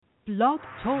Blog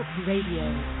Talk Radio.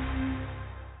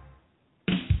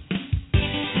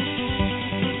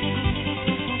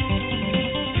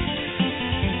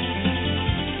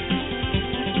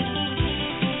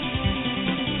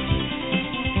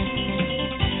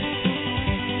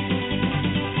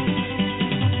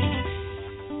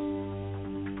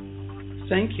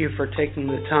 Thank you for taking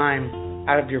the time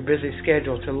out of your busy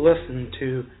schedule to listen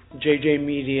to JJ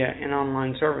Media and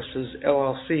Online Services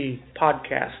LLC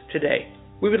podcast today.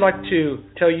 We would like to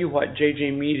tell you what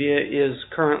JJ Media is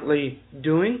currently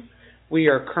doing. We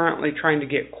are currently trying to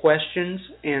get questions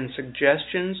and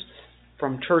suggestions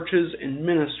from churches and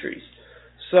ministries.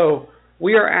 So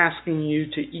we are asking you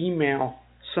to email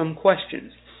some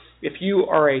questions. If you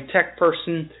are a tech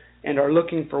person and are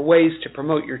looking for ways to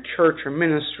promote your church or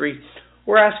ministry,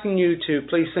 we're asking you to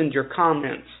please send your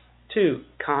comments to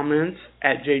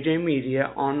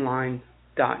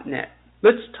comments@jjmediaonline.net.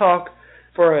 Let's talk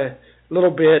for a little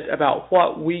bit about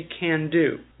what we can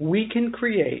do. We can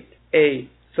create a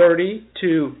 30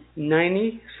 to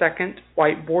 90 second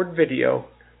whiteboard video.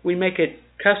 We make it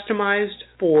customized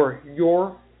for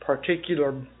your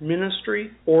particular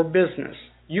ministry or business.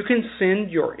 You can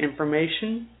send your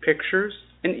information, pictures,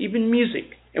 and even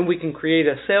music, and we can create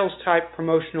a sales-type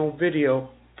promotional video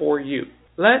for you.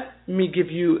 Let me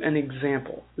give you an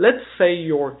example. Let's say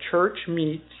your church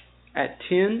meets at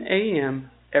 10 a.m.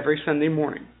 every Sunday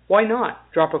morning. Why not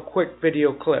drop a quick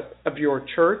video clip of your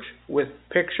church with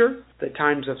picture, the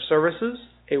times of services,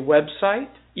 a website,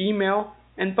 email,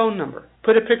 and phone number.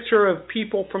 Put a picture of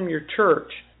people from your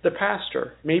church, the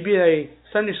pastor, maybe a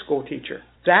Sunday school teacher.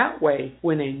 That way,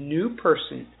 when a new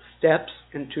person steps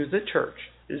into the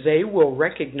church, they will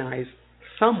recognize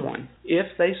someone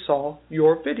if they saw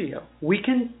your video. We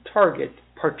can target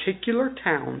particular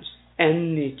towns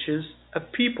and niches of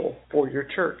people for your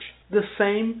church. The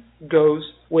same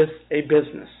goes with a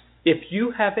business. If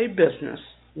you have a business,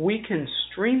 we can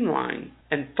streamline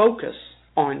and focus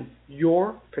on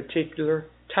your particular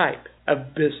type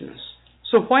of business.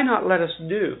 So why not let us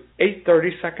do a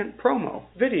 30-second promo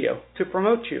video to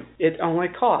promote you? It only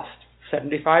costs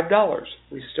 $75.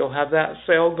 We still have that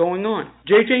sale going on.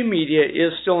 JJ Media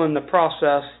is still in the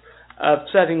process of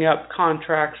setting up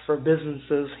contracts for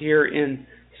businesses here in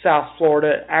South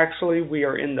Florida. Actually, we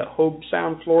are in the Hobe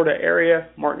Sound, Florida area,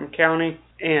 Martin County,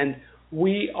 and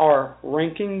we are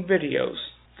ranking videos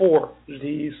for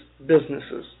these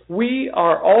businesses. We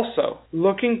are also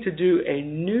looking to do a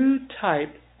new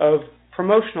type of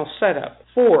promotional setup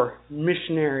for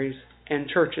missionaries and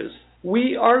churches.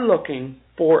 We are looking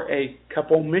for a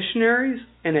couple missionaries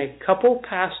and a couple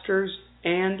pastors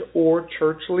and or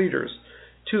church leaders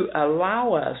to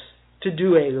allow us to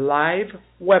do a live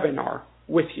webinar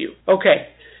with you. Okay,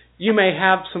 you may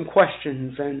have some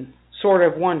questions and sort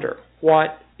of wonder,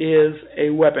 what is a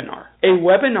webinar? A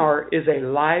webinar is a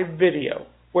live video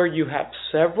where you have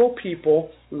several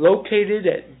people located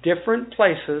at different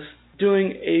places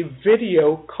doing a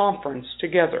video conference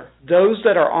together. Those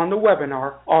that are on the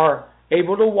webinar are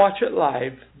able to watch it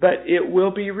live, but it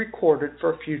will be recorded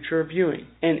for future viewing.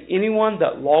 And anyone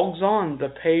that logs on the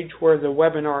page where the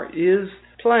webinar is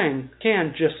playing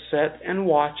can just sit and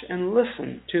watch and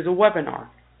listen to the webinar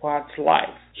while it's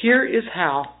live. Here is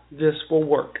how this will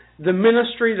work. The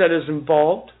ministry that is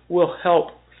involved will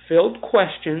help field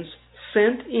questions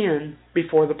sent in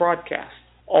before the broadcast.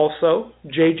 Also,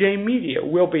 JJ Media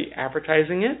will be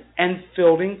advertising it and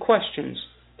fielding questions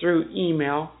through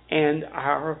email and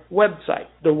our website.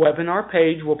 The webinar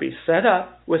page will be set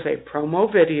up with a promo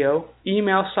video,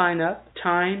 email sign up,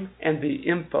 time, and the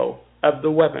info of the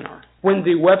webinar. When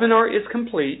the webinar is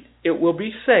complete, it will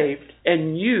be saved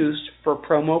and used for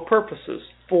promo purposes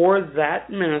for that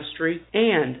ministry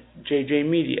and JJ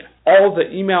Media. All the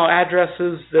email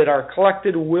addresses that are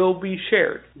collected will be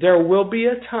shared. There will be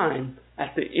a time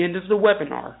at the end of the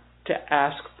webinar to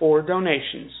ask for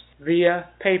donations via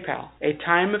PayPal, a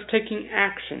time of taking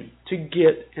action to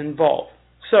get involved.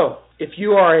 So, if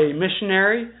you are a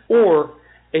missionary or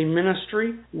a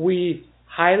ministry, we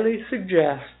highly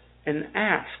suggest and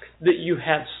ask that you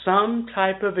have some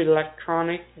type of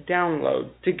electronic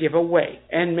download to give away.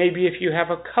 And maybe if you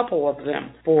have a couple of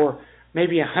them, for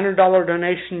maybe a $100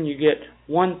 donation, you get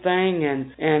one thing,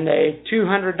 and a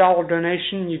 $200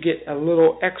 donation, you get a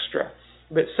little extra.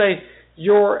 But say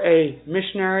you're a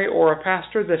missionary or a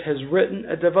pastor that has written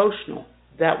a devotional,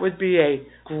 that would be a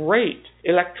great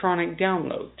electronic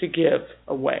download to give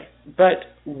away. But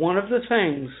one of the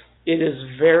things, it is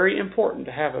very important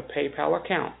to have a PayPal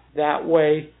account. That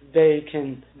way they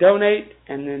can donate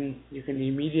and then you can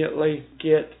immediately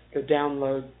get the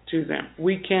download to them.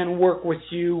 We can work with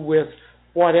you with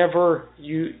whatever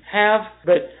you have,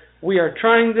 but We are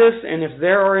trying this, and if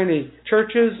there are any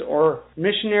churches or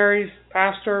missionaries,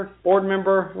 pastor, board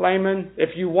member, layman, if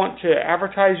you want to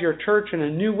advertise your church in a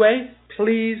new way,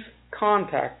 please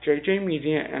contact JJ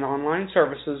Media and Online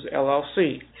Services,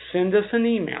 LLC. Send us an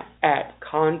email at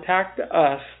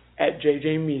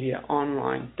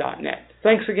contactus@jjmediaonline.net.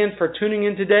 Thanks again for tuning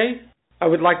in today. I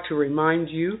would like to remind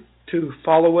you to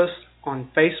follow us on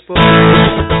Facebook,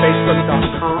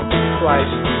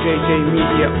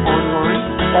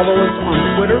 facebook.com/jjmediaonline. Follow us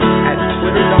on Twitter at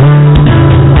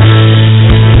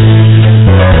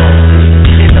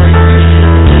twitter.com/jjmediaonline. And our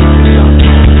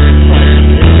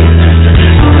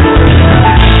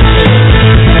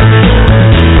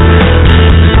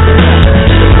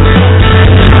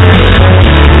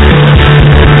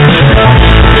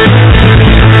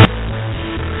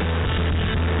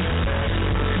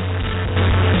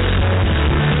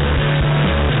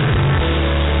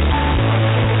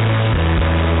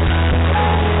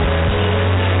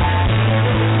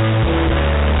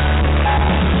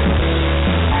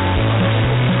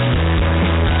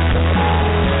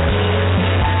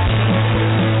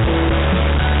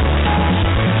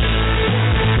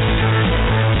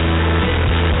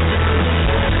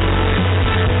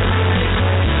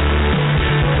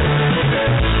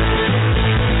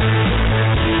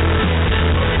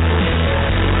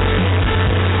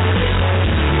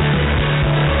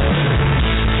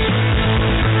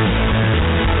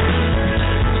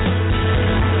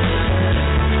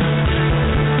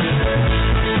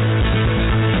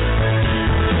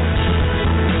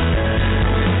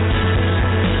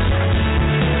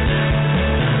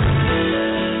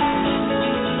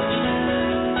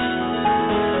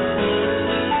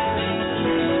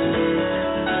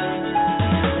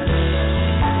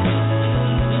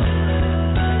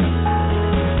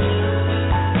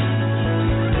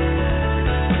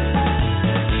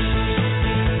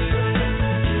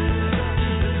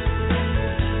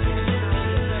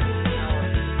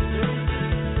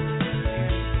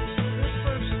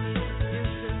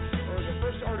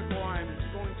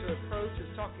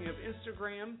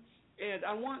Instagram, and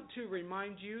I want to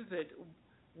remind you that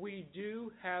we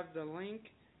do have the link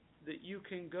that you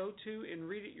can go to and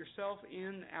read it yourself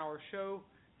in our show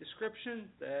description,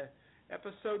 the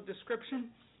episode description.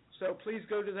 So please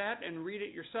go to that and read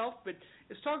it yourself. But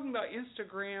it's talking about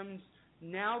Instagram's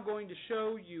now going to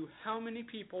show you how many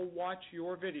people watch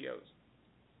your videos.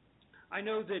 I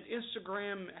know that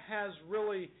Instagram has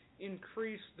really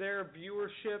increased their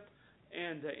viewership,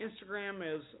 and Instagram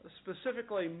is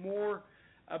specifically more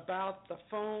about the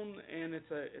phone, and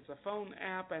it's a phone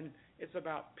app, and it's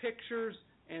about pictures,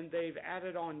 and they've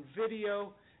added on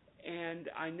video. And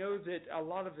I know that a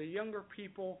lot of the younger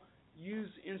people use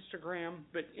Instagram,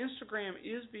 but Instagram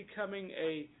is becoming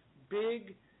a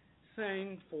big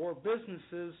thing for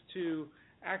businesses to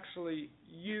actually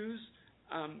use.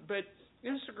 But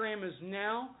Instagram is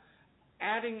now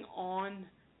adding on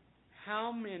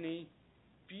how many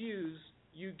views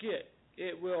you get.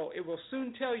 It will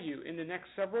soon tell you in the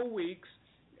next several weeks,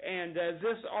 and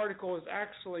this article is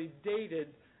actually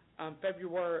dated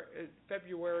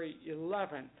February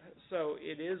 11th, so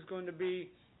it is going to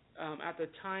be at the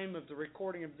time of the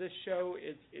recording of this show.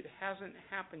 It hasn't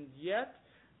happened yet,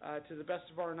 to the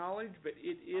best of our knowledge, but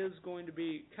it is going to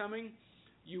be coming.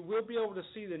 You will be able to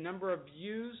see the number of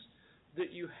views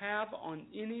that you have on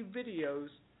any videos,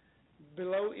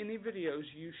 below any videos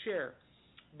you share.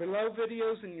 Below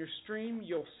videos in your stream,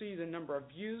 you'll see the number of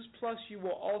views, plus you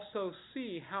will also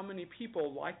see how many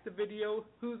people like the video,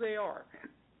 who they are.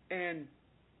 And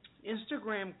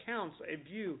Instagram counts a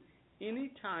view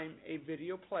anytime a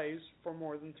video plays for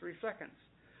more than 3 seconds.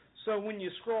 So when you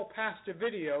scroll past a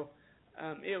video,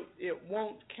 it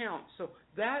won't count. So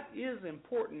that is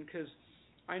important, because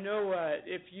I know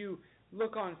if you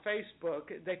look on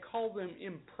Facebook, they call them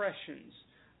impressions,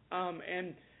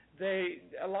 and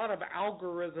a lot of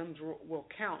algorithms will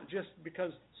count just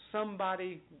because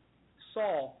somebody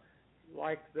saw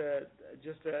like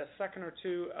just a second or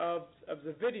two of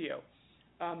the video.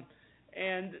 And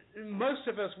most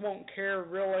of us won't care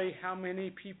really how many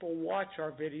people watch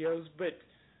our videos, but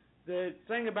the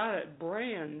thing about it,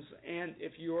 brands, and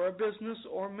if you're a business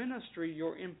or ministry,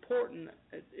 you're important.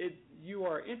 You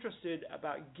are interested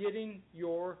about getting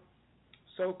your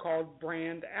so-called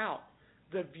brand out.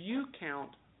 The view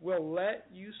count will let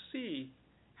you see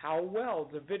how well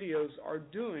the videos are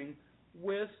doing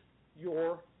with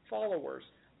your followers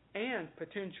and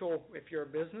potential, if you're a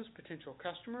business, potential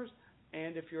customers,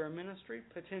 and if you're a ministry,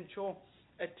 potential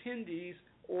attendees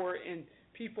or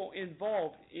people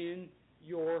involved in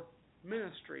your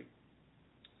ministry.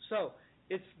 So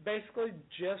it's basically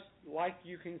just like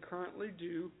you can currently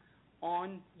do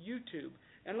on YouTube.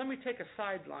 And let me take a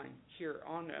sideline here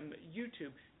on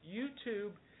YouTube.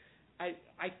 YouTube, I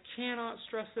cannot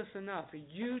stress this enough.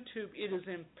 YouTube, it is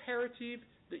imperative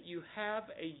that you have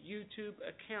a YouTube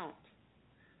account.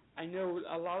 I know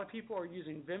a lot of people are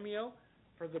using Vimeo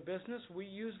for the business. We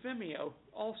use Vimeo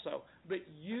also. But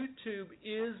YouTube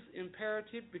is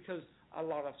imperative because a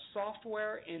lot of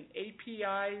software and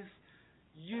APIs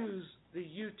use the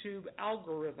YouTube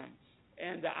algorithm.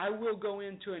 And I will go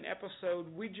into an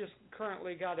episode. We just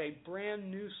currently got a brand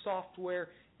new software.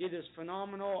 It is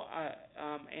phenomenal.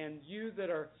 And you that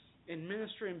are in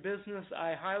ministry and business,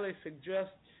 I highly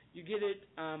suggest you get it.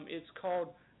 It's called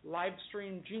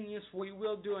Livestream Genius. We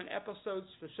will do an episode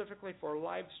specifically for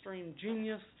Livestream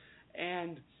Genius,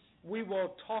 and we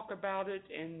will talk about it,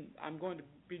 and I'm going to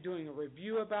be doing a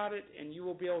review about it, and you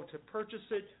will be able to purchase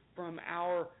it from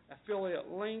our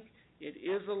affiliate link. It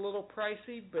is a little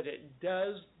pricey, but it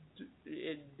does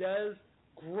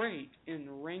great in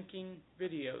ranking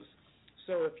videos.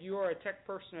 So if you are a tech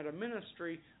person at a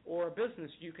ministry or a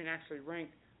business, you can actually rank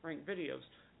videos.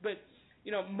 But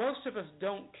most of us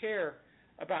don't care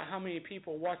about how many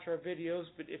people watch our videos,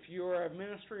 but if you're a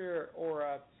ministry or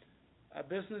a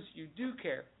business, you do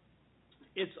care.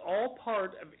 It's all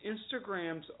part of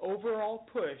Instagram's overall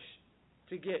push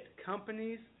to get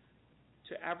companies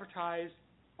to advertise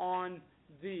on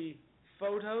the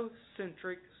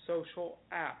photo-centric social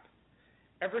app.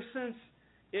 Ever since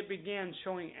it began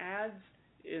showing ads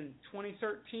in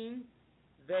 2013,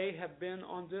 they have been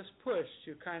on this push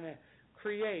to kind of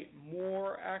create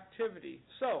more activity.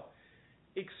 So,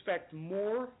 expect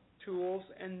more tools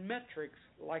and metrics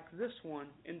like this one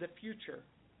in the future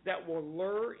that will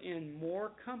lure in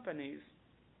more companies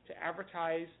to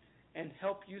advertise and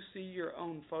help you see your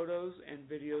own photos and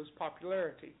videos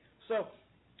popularity. So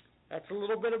that's a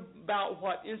little bit about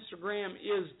what Instagram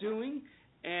is doing,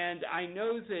 and I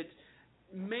know that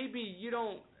maybe you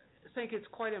don't think it's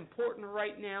quite important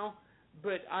right now,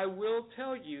 but I will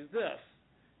tell you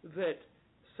this, that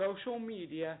social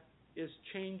media is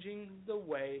changing the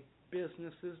way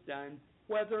business is done,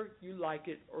 whether you like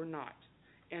it or not.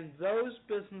 And those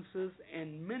businesses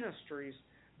and ministries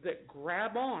that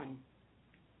grab on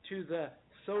to the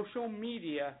social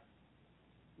media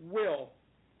will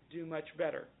do much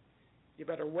better. You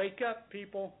better wake up,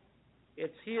 people.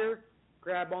 It's here.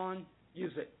 Grab on.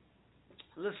 Use it.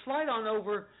 Let's slide on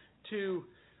over to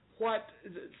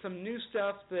some new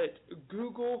stuff that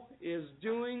Google is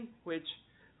doing, which,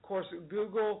 of course,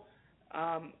 Google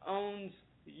owns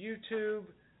YouTube.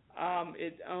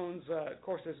 It owns, of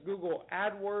course, there's Google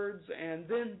AdWords, and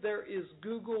then there is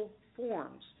Google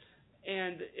Forms.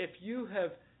 And if you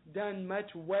have done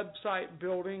much website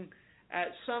building, at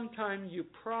some time you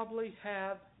probably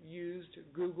have used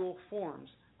Google Forms.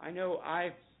 I know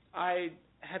I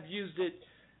have used it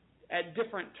at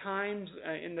different times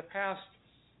in the past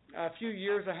few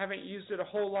years. I haven't used it a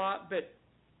whole lot,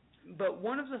 but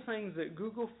one of the things that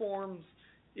Google Forms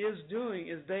is doing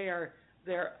is they're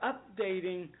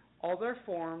updating all their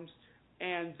forms,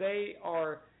 and they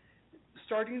are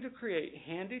starting to create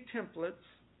handy templates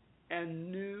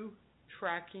and new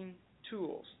tracking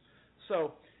tools.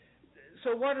 So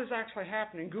what is actually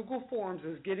happening? Google Forms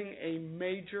is getting a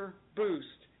major boost.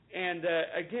 And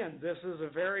again, this is a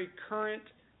very current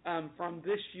from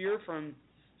this year, from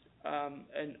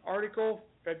an article,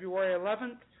 February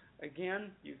 11th.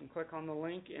 Again, you can click on the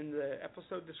link in the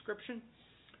episode description.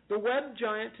 The web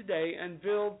giant today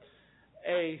unveiled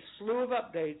a slew of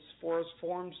updates for its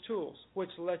Forms tools, which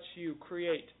lets you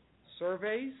create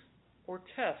surveys or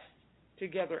test to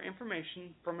gather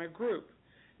information from a group.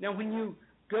 Now, when you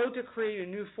go to create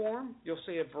a new form, you'll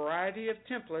see a variety of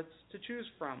templates to choose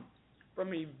from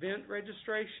event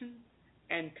registration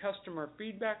and customer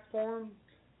feedback forms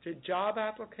to job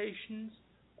applications,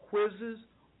 quizzes,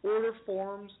 order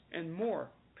forms, and more.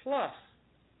 Plus,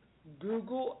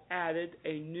 Google added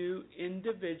a new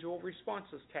individual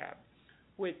responses tab,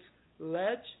 which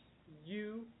lets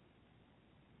you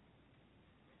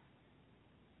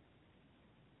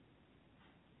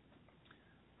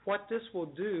what this will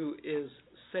do is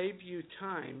save you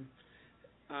time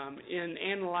in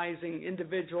analyzing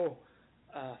individual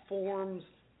forms,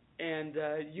 and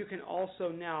you can also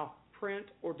now print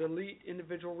or delete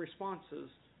individual responses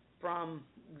from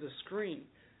the screen.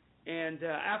 And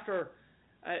after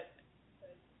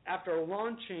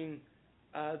launching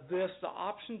this, the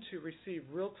option to receive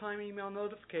real-time email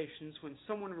notifications when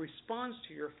someone responds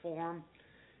to your form.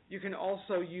 You can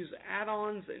also use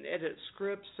add-ons and edit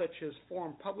scripts such as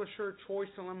Form Publisher, Choice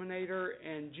Eliminator,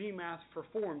 and Gmath for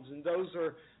forms. And those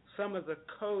are some of the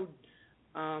code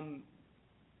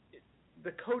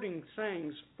the coding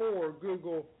things for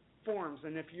Google Forms.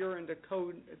 And if you're into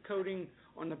coding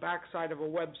on the backside of a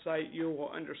website, you will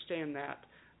understand that.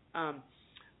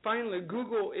 Finally,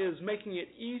 Google is making it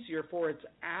easier for its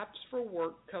apps for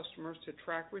work customers to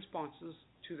track responses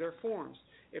to their forms.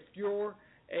 If you're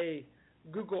a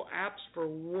Google Apps for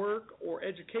Work or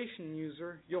Education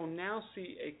user, you'll now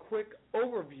see a quick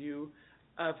overview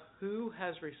of who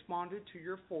has responded to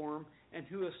your form and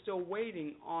who is still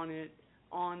waiting on it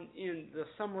in the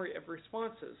summary of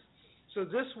responses. So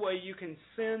this way you can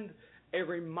send a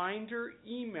reminder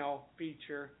email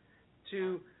feature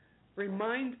to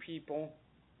remind people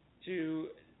to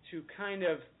kind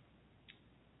of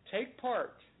take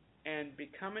part and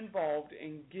become involved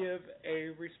and give a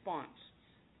response.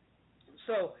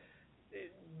 So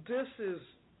this is,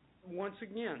 once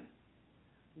again,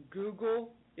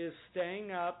 Google is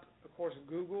staying up. Of course,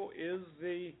 Google is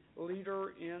the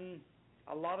leader in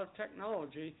a lot of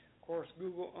technology. Of course,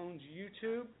 Google owns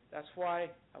YouTube. That's why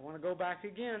I want to go back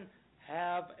again.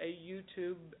 Have a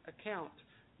YouTube account.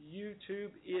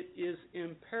 YouTube, it is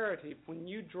imperative. When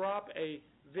you drop a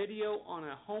video on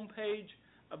a homepage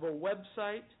of a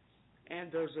website,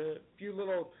 and there's a few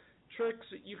little tricks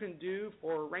that you can do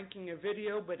for ranking a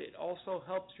video, but it also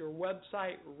helps your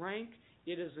website rank.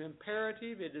 It is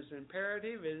imperative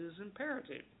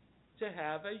to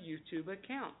have a YouTube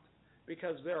account,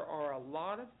 because there are a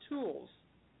lot of tools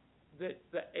that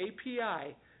the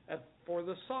API for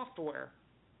the software,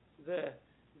 the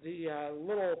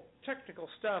little technical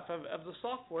stuff of the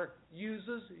software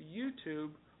uses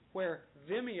YouTube, where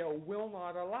Vimeo will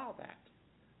not allow that.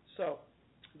 So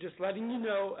just letting you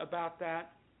know about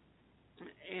that.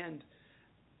 And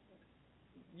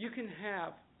you can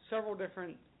have several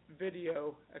different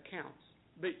video accounts,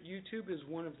 but YouTube is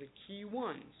one of the key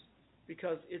ones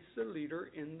because it's the leader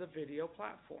in the video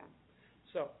platform.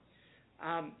 So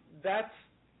that's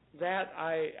that.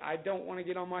 I don't want to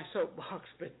get on my soapbox,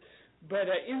 but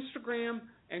Instagram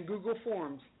and Google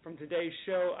Forms from today's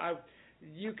show.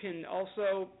 You can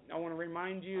also, I want to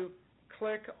remind you,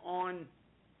 click on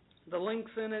the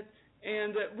links in it,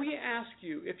 and we ask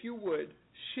you, if you would,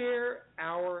 share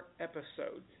our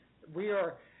episode. We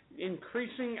are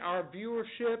increasing our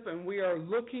viewership, and we are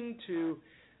looking to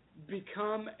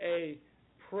become a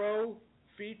pro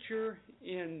feature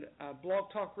in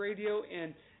Blog Talk Radio.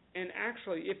 And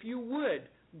actually, if you would,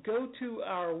 go to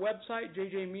our website,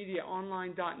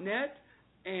 jjmediaonline.net,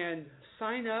 and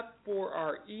sign up for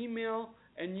our email,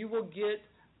 and you will get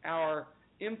our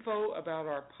info about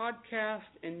our podcast,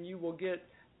 and you will get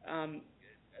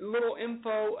little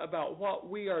info about what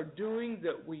we are doing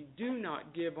that we do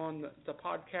not give on the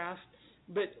podcast.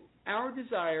 But our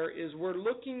desire is we're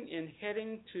looking and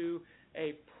heading to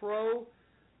a pro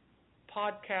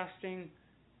podcasting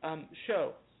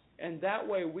show. And that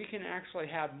way we can actually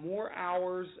have more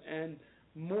hours and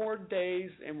more days,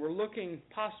 and we're looking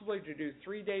possibly to do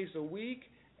 3 days a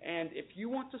week. And if you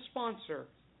want to sponsor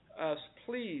us,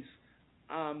 please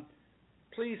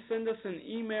send us an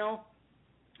email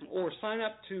or sign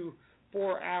up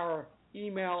for our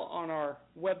email on our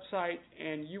website,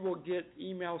 and you will get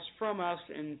emails from us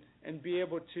and be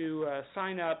able to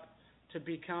sign up to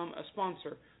become a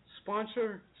sponsor.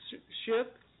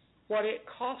 Sponsorship, what it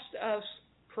costs us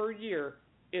per year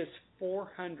is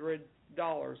 $400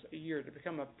 a year to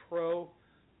become a pro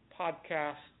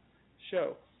podcast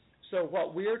show. So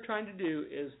what we are trying to do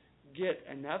is get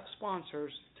enough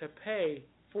sponsors to pay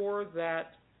for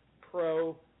that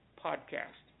pro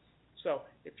podcast. So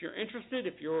if you're interested,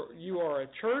 if you are a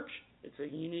church, it's a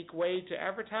unique way to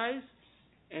advertise.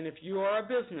 And if you are a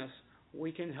business,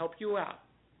 we can help you out.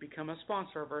 Become a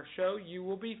sponsor of our show. You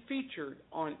will be featured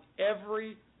on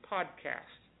every podcast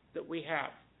that we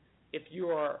have if you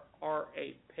are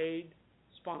a paid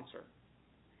sponsor.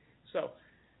 So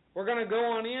we're going to go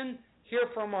on in, hear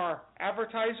from our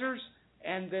advertisers,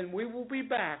 and then we will be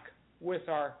back with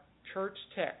our church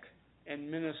tech and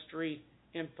ministry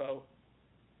info.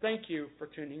 Thank you for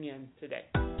tuning in today.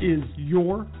 Is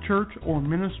your church or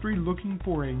ministry looking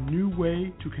for a new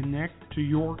way to connect to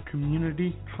your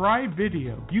community? Try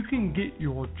video. You can get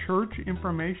your church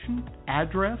information,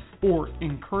 address, or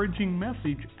encouraging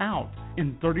message out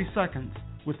in 30 seconds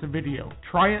with a video.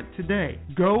 Try it today.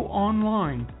 Go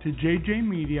online to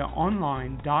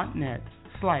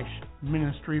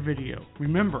jjmediaonline.net/ministry video.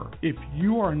 Remember, if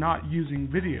you are not using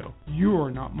video, you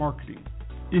are not marketing.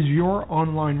 Is your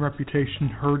online reputation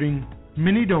hurting?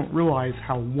 Many don't realize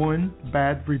how one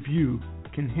bad review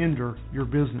can hinder your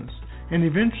business and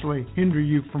eventually hinder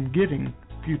you from getting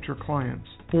future clients.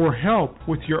 For help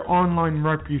with your online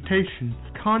reputation,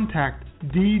 contact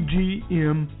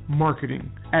DGM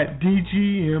Marketing at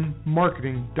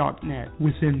dgmmarketing.net.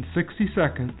 Within 60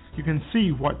 seconds, you can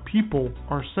see what people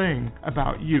are saying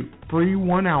about you. Free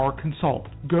 1-hour consult.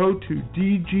 Go to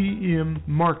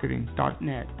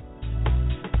dgmmarketing.net.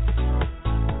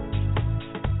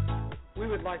 We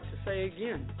would like to say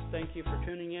again, thank you for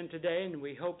tuning in today, and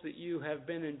we hope that you have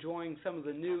been enjoying some of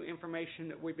the new information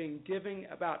that we've been giving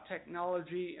about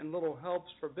technology and little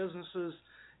helps for businesses.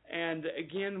 And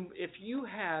again, if you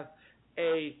have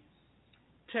a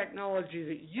technology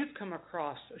that you've come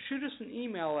across, shoot us an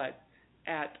email at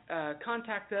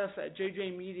contact us at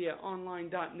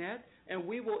jjmediaonline.net, and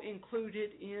we will include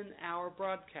it in our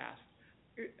broadcast.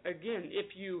 Again,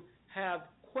 if you have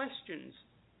questions,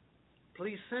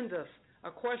 please send us a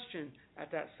question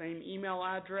at that same email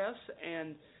address,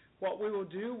 and what we will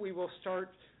do, we will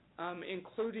start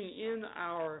including in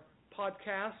our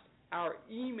podcast our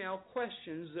email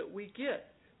questions that we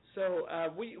get. So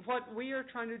what we are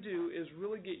trying to do is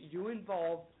really get you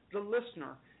involved, the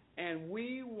listener, and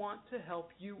we want to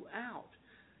help you out.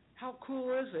 How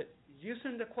cool is it? You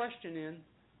send a question in,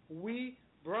 we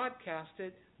broadcast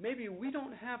it. Maybe we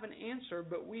don't have an answer,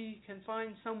 but we can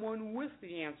find someone with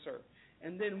the answer.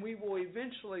 And then we will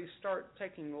eventually start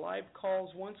taking live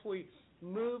calls. Once we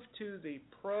move to the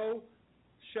pro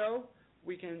show,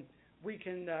 we can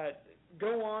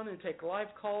go on and take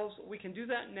live calls. We can do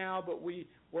that now, but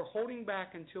we're holding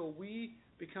back until we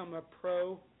become a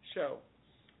pro show.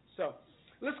 So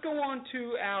let's go on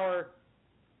to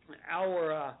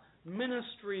our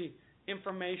ministry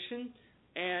information.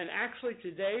 And actually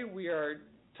today we are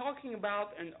talking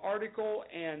about an article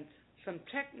and some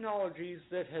technologies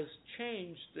that has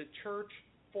changed the church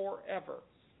forever.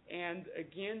 And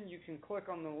again, you can click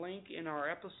on the link in our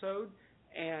episode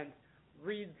and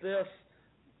read the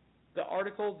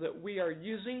article that we are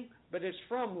using, but it's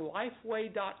from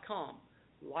Lifeway.com.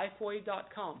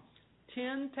 Lifeway.com.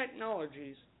 10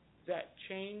 technologies that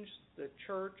changed the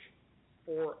church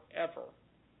forever.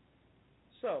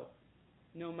 So,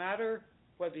 no matter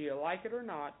whether you like it or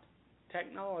not,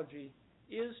 technology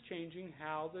is changing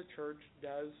how the church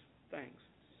does things.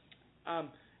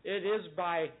 It is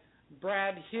by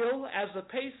Brad Hill. As the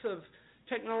pace of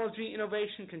technology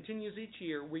innovation continues each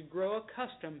year, we grow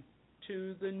accustomed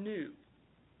to the new.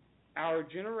 Our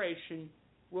generation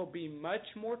will be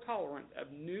much more tolerant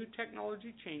of new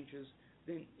technology changes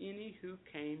than any who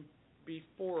came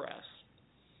before us.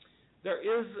 There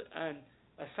is a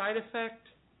side effect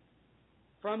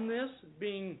from this.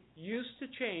 Being used to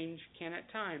change can at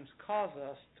times cause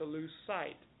us to lose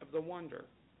sight of the wonder.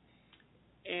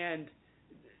 And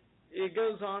it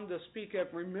goes on to speak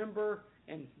of, remember,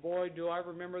 and boy do I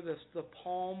remember this, the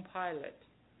Palm Pilot.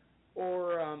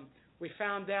 Or we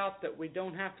found out that we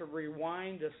don't have to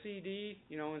rewind a CD,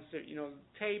 instead,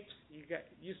 tapes,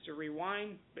 used to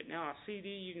rewind, but now a CD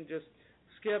you can just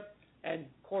skip. And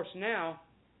of course now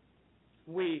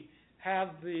we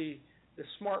have the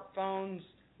smartphones,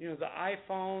 the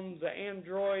iPhone, the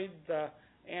Android,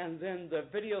 and then the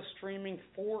video streaming,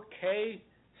 4K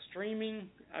streaming.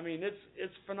 I mean,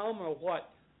 it's phenomenal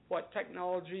what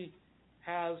technology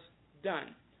has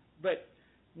done. But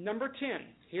number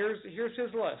 10, here's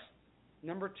his list.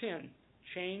 Number 10,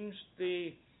 changed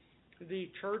the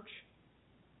church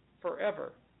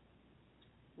forever.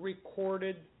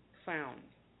 Recorded sound.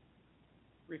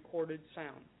 Recorded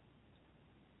sound.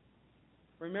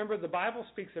 Remember, the Bible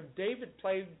speaks of David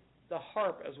played the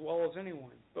harp as well as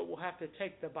anyone, but we'll have to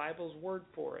take the Bible's word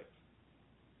for it.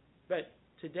 But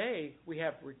today we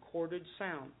have recorded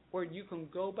sound, where you can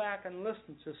go back and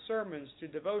listen to sermons, to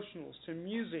devotionals, to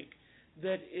music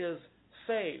that is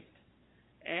saved.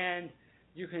 And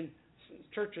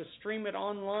churches stream it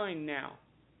online now,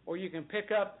 or you can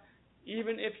pick up,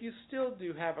 even if you still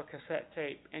do have a cassette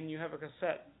tape and you have a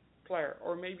cassette player,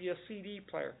 or maybe a CD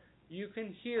player, you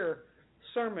can hear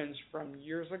sermons from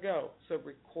years ago. So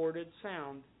recorded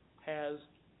sound has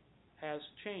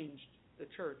changed the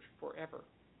church forever.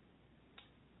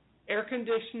 Air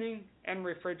conditioning and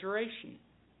refrigeration.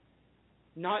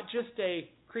 Not just a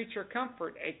creature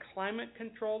comfort, a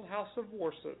climate-controlled house of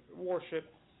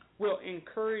worship will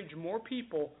encourage more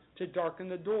people to darken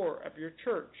the door of your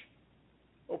church.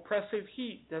 Oppressive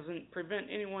heat doesn't prevent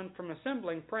anyone from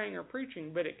assembling, praying, or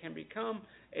preaching, but it can become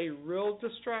a real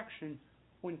distraction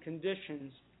when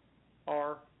conditions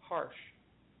are harsh.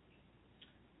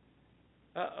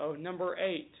 Number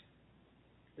 8.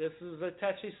 This is a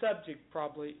touchy subject,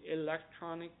 probably,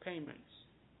 electronic payments.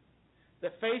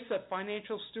 The face of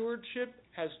financial stewardship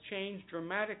has changed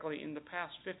dramatically in the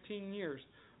past 15 years.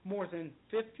 More than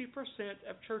 50%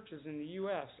 of churches in the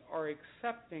U.S. are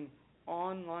accepting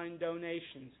online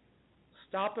donations.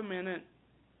 Stop a minute.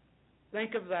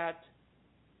 Think of that.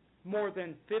 More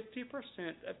than 50%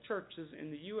 of churches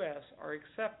in the U.S. are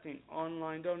accepting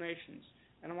online donations.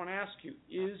 And I want to ask you,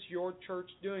 is your church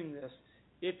doing this?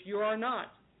 If you are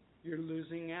not, you're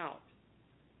losing out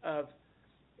of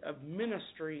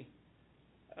ministry,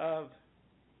 of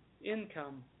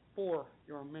income for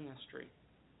your ministry.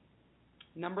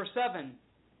 Number 7,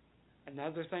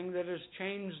 another thing that has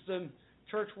changed the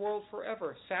church world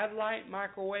forever: satellite,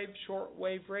 microwave,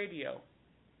 shortwave radio.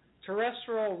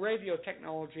 Terrestrial radio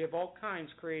technology of all kinds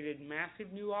created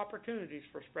massive new opportunities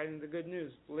for spreading the good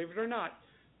news. Believe it or not,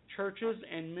 churches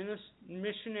and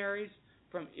missionaries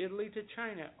from Italy to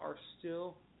China are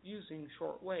still using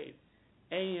shortwave,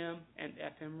 AM and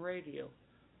FM radio.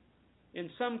 In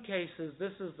some cases,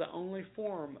 this is the only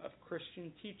form of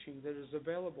Christian teaching that is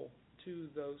available to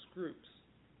those groups.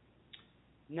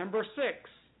 Number 6,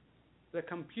 the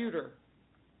computer.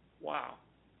 Wow.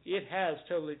 It has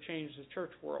totally changed the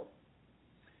church world.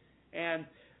 And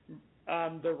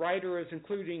the writer is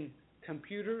including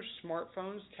computers,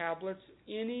 smartphones, tablets,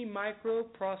 any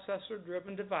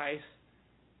microprocessor-driven device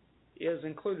is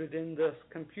included in this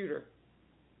computer.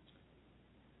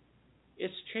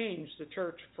 It's changed the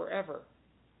church forever.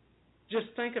 Just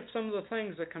think of some of the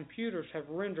things that computers have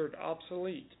rendered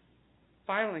obsolete.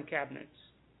 Filing cabinets,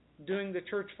 doing the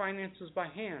church finances by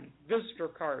hand, visitor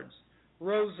cards,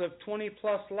 rows of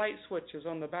 20-plus light switches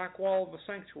on the back wall of a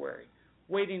sanctuary,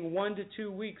 waiting 1 to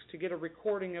 2 weeks to get a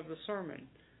recording of the sermon,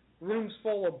 rooms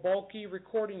full of bulky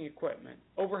recording equipment,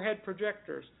 overhead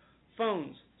projectors,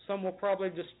 phones. Some will probably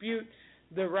dispute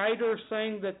the writer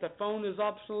saying that the phone is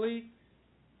obsolete,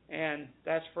 and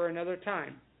that's for another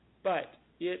time. But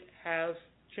it has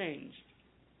changed.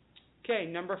 Okay,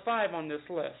 number 5 on this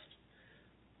list.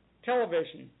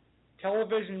 Television.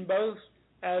 Television, both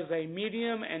as a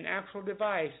medium and actual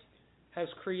device, has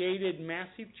created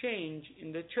massive change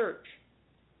in the church.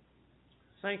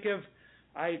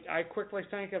 I quickly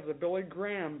think of the Billy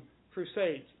Graham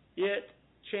Crusades. It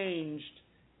changed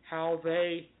how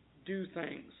they do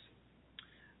things.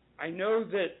 I know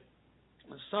that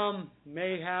some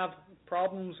may have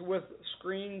problems with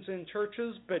screens in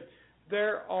churches, but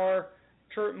there are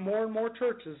more and more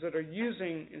churches that are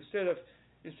using, instead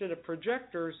of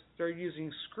projectors, they're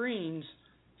using screens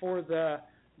for the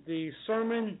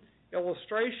sermon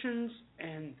illustrations,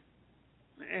 and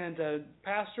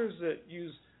pastors that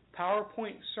use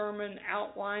PowerPoint sermon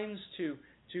outlines to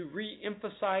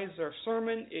re-emphasize their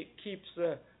sermon. It keeps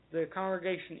the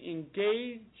congregation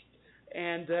engaged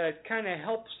and kind of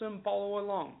helps them follow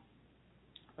along.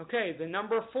 Okay, the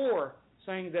number 4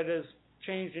 thing that has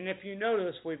changed, and if you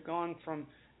notice, we've gone from,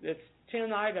 it's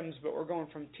 10 items, but we're going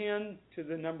from 10 to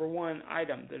the number 1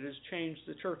 item that has changed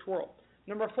the church world.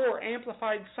 Number 4,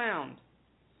 amplified sound.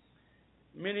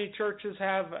 Many churches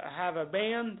have a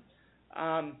band.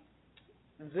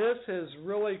 This has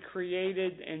really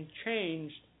created and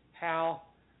changed how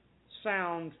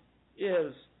sound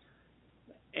is.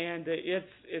 And it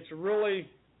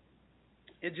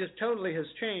just totally has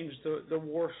changed the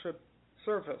worship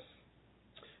service.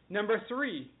 Number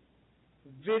 3,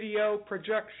 video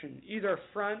projection, either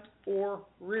front or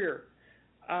rear.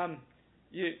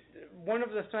 One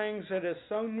of the things that is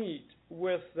so neat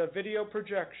with the video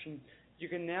projection, you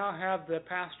can now have the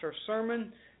pastor's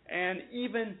sermon and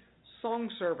even song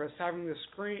service having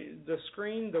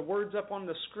the words up on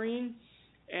the screen.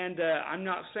 And I'm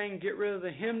not saying get rid of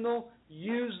the hymnal,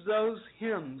 use those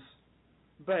hymns.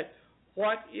 But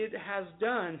what it has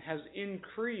done has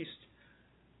increased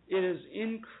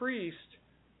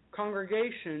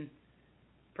congregation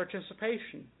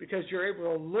participation, because you're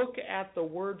able to look at the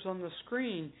words on the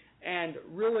screen and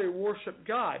really worship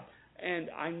God. And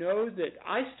I know that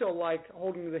I still like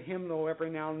holding the hymnal every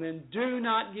now and then. Do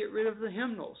not get rid of the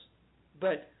hymnals.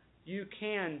 But you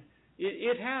can.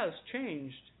 It has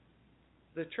changed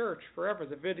the church forever,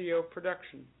 the video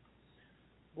production.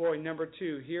 Boy, number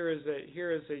 2, here is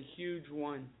a huge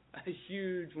one. A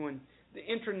huge one. The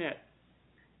internet.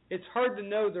 It's hard to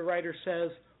know, the writer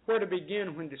says, where to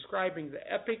begin when describing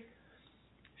the epic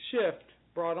shift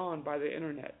brought on by the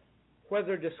internet.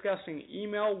 Whether discussing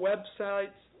email, websites,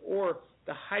 or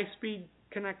the high-speed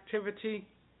connectivity,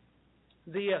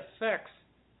 the effects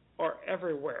are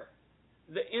everywhere.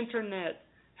 The internet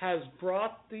has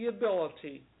brought the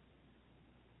ability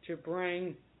to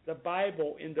bring the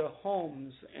Bible into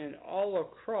homes and all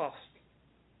across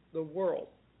the world.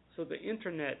 So the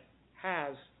internet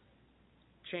has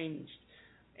changed.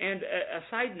 And a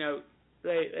side note,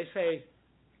 they say,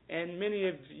 and many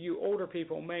of you older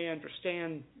people may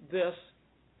understand this,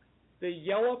 the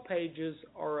yellow pages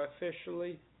are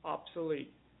officially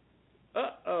obsolete.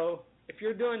 Uh-oh, If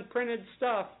you're doing printed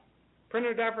stuff,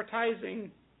 printed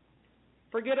advertising,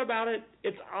 forget about it.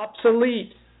 It's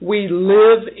obsolete. We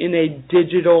live in a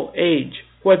digital age.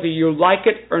 Whether you like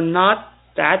it or not,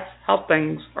 that's how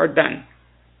things are done.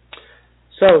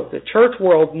 So the church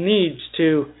world needs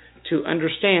to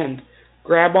understand,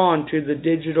 grab on to the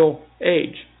digital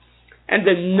age. And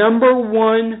the number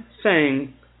one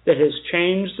thing that has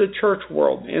changed the church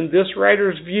world, in this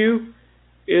writer's view,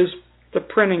 is the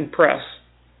printing press.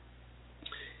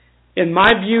 In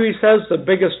my view, he says, the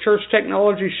biggest church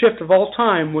technology shift of all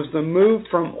time was the move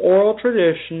from oral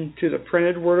tradition to the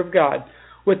printed Word of God.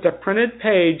 With the printed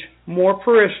page, more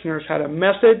parishioners had a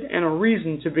method and a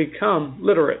reason to become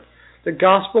literate. The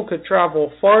gospel could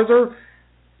travel farther.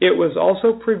 It was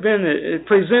also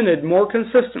presented more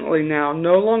consistently now,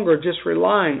 no longer just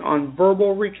relying on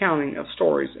verbal recounting of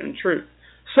stories and truth.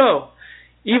 So,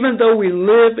 even though we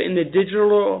live in the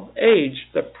digital age,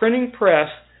 the printing press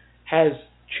has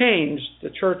changed the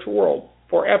church world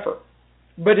forever.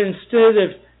 But instead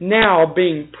of now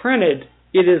being printed,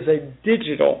 it is a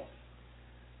digital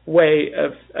way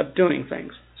of doing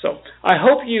things. So I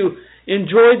hope you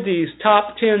enjoyed these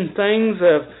top 10 things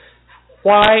of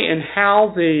why and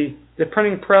how the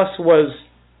printing press was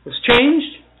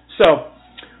changed. So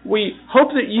we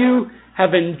hope that you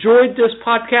have enjoyed this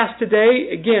podcast today.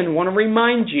 Again, want to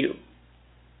remind you,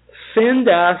 send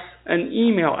us an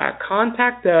email at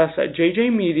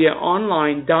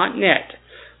contactus@jjmediaonline.net.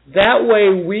 That way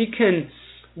we can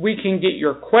get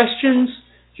your questions,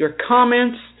 your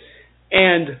comments,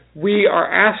 and we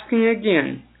are asking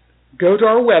again, go to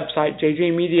our website,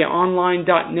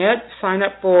 jjmediaonline.net, sign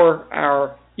up for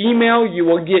our email. You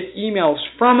will get emails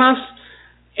from us,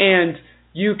 and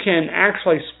you can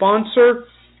actually sponsor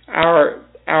our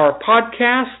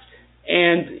podcast.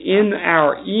 And in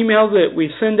our email that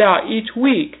we send out each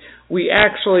week, we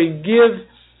actually give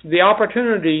the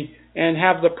opportunity and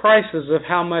have the prices of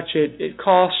how much it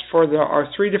costs for our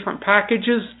 3 different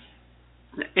packages.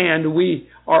 And we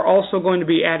are also going to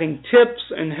be adding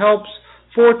tips and helps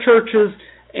for churches,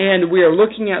 and we are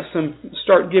looking at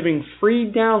start giving free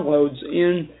downloads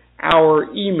in our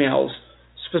emails,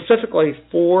 specifically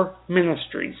for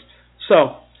ministries.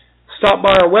 So, stop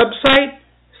by our website.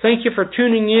 Thank you for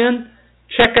tuning in.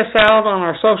 Check us out on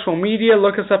our social media.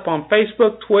 Look us up on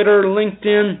Facebook, Twitter,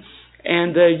 LinkedIn,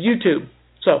 and YouTube.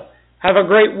 So, have a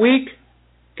great week.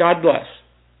 God bless.